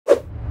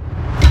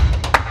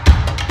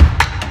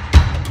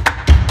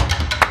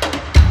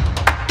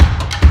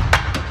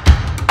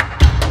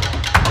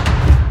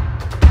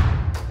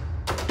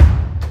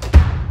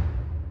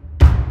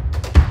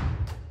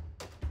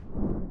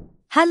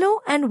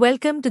Hello and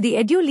welcome to the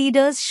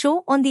Edu-Leaders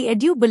Show on the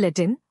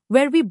Bulletin,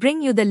 where we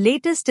bring you the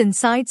latest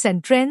insights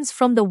and trends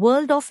from the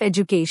world of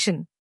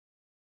education.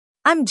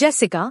 I'm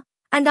Jessica,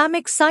 and I'm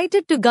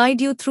excited to guide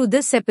you through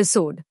this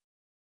episode.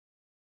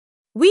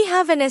 We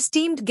have an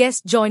esteemed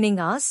guest joining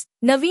us,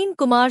 Naveen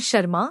Kumar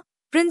Sharma,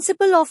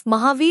 Principal of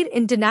Mahaveer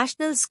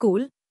International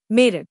School,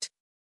 Meerut.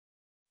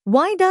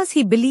 Why does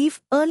he believe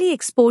early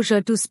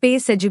exposure to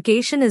space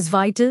education is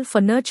vital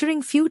for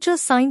nurturing future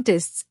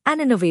scientists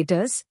and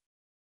innovators?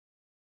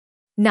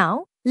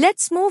 Now,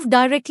 let's move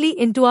directly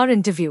into our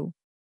interview.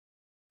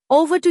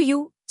 Over to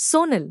you,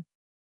 Sonal.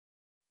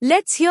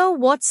 Let's hear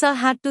what Sir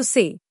had to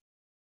say.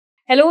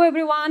 Hello,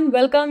 everyone.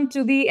 Welcome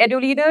to the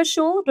Edu-Leaders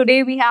Show.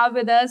 Today, we have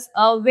with us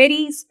a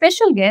very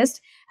special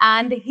guest,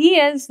 and he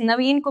is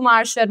Naveen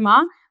Kumar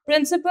Sharma,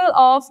 Principal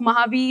of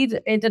Mahaveer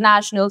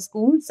International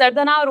School,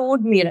 Sardana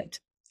Road, Meerut.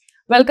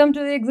 Welcome to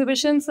the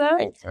exhibition, sir.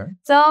 Thanks, sir.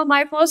 So,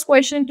 my first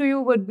question to you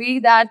would be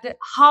that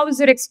how is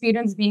your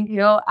experience being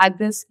here at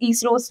this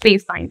ISRO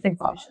Space Science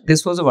Exhibition?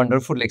 This was a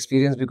wonderful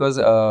experience because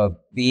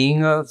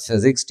being a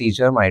physics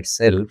teacher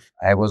myself,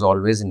 I was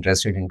always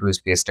interested into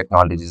space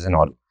technologies and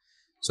all.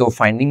 So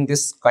finding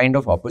this kind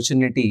of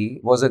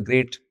opportunity was a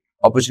great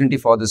opportunity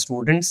for the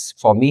students,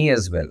 for me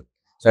as well.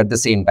 So at the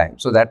same time.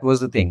 So that was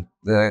the thing.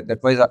 That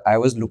was I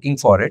was looking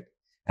for it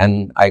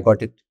and I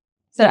got it.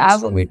 Sir,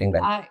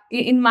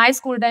 in my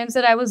school time,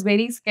 sir, I was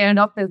very scared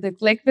of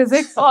physics. Like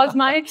physics was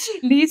my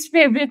least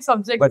favorite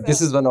subject. But sir. this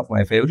is one of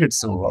my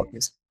favorites. So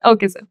obviously.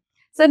 Okay, sir.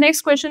 So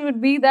next question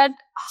would be that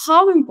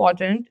how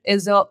important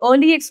is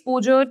early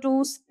exposure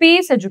to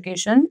space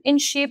education in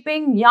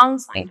shaping young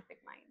scientific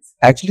minds?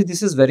 Actually,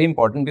 this is very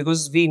important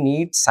because we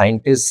need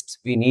scientists,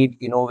 we need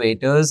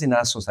innovators in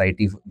our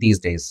society these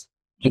days.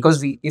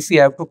 Because if we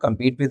have to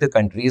compete with the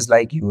countries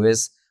like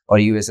US or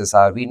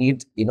USSR, we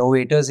need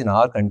innovators in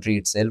our country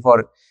itself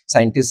or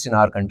scientists in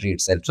our country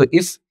itself. So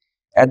if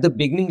at the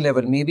beginning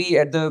level, maybe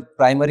at the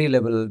primary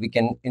level, we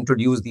can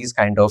introduce these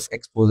kind of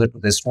exposure to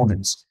the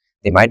students,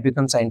 they might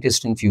become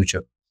scientists in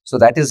future. So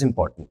that is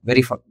important.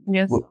 Very fun.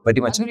 Yes,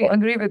 very much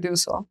agree with you,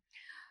 sir.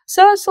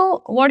 Sir,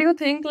 so what do you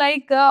think,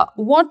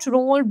 what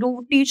role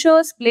do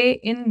teachers play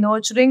in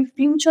nurturing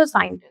future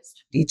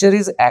scientists? Teacher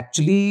is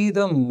actually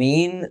the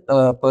main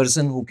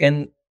person who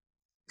can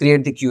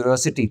create the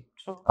curiosity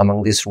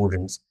among the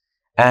students.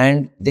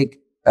 And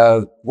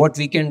what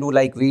we can do,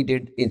 like we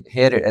did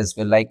here as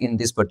well, like in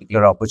this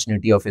particular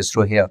opportunity of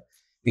ISRO here,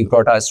 we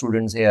brought our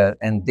students here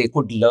and they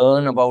could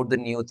learn about the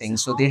new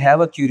things. So they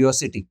have a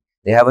curiosity.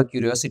 They have a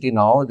curiosity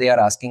now. They are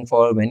asking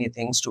for many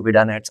things to be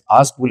done at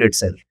our school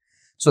itself.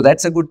 So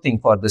that's a good thing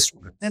for the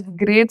students. That's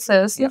great,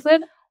 sir. So, sir,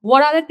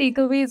 what are the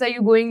takeaways are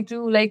you going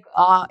to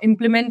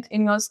implement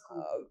in your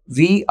school?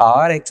 We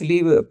are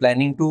actually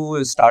planning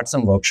to start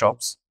some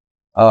workshops.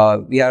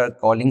 We are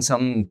calling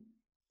some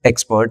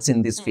experts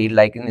in this field,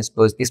 like in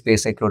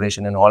space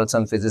exploration and all,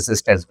 some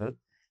physicists as well.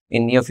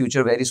 In near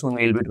future, very soon,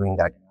 we'll be doing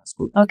that in our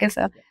school. Okay,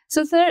 sir.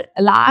 So, sir,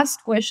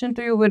 last question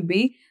to you would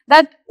be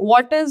that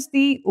what is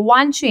the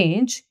one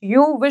change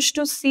you wish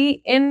to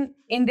see in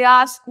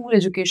India's school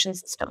education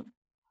system?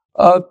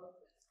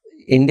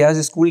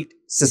 India's school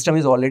system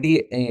is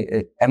already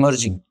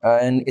emerging,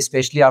 and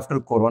especially after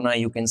Corona,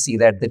 you can see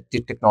that the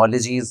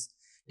technology is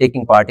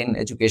taking part in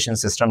education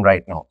system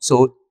right now.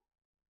 So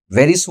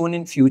very soon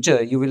in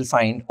future, you will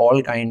find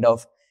all kind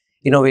of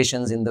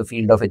innovations in the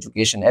field of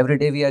education. Every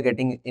day we are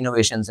getting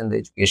innovations in the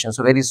education.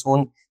 So very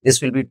soon,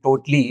 this will be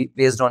totally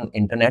based on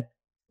internet,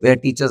 where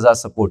teachers are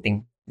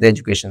supporting the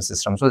education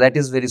system. So that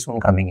is very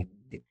soon coming in.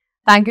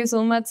 Thank you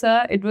so much,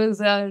 sir. It was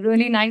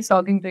really nice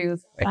talking to you.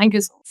 Thank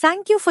you so much.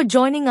 Thank you for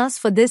joining us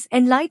for this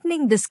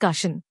enlightening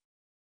discussion.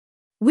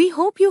 We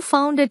hope you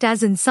found it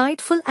as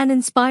insightful and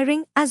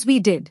inspiring as we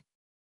did.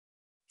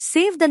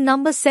 Save the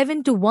number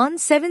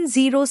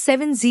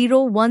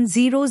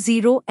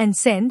 72170701000 and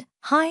send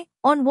 "Hi"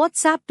 on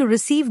WhatsApp to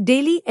receive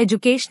daily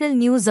educational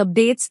news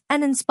updates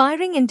and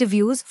inspiring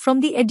interviews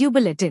from the Edu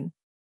Bulletin.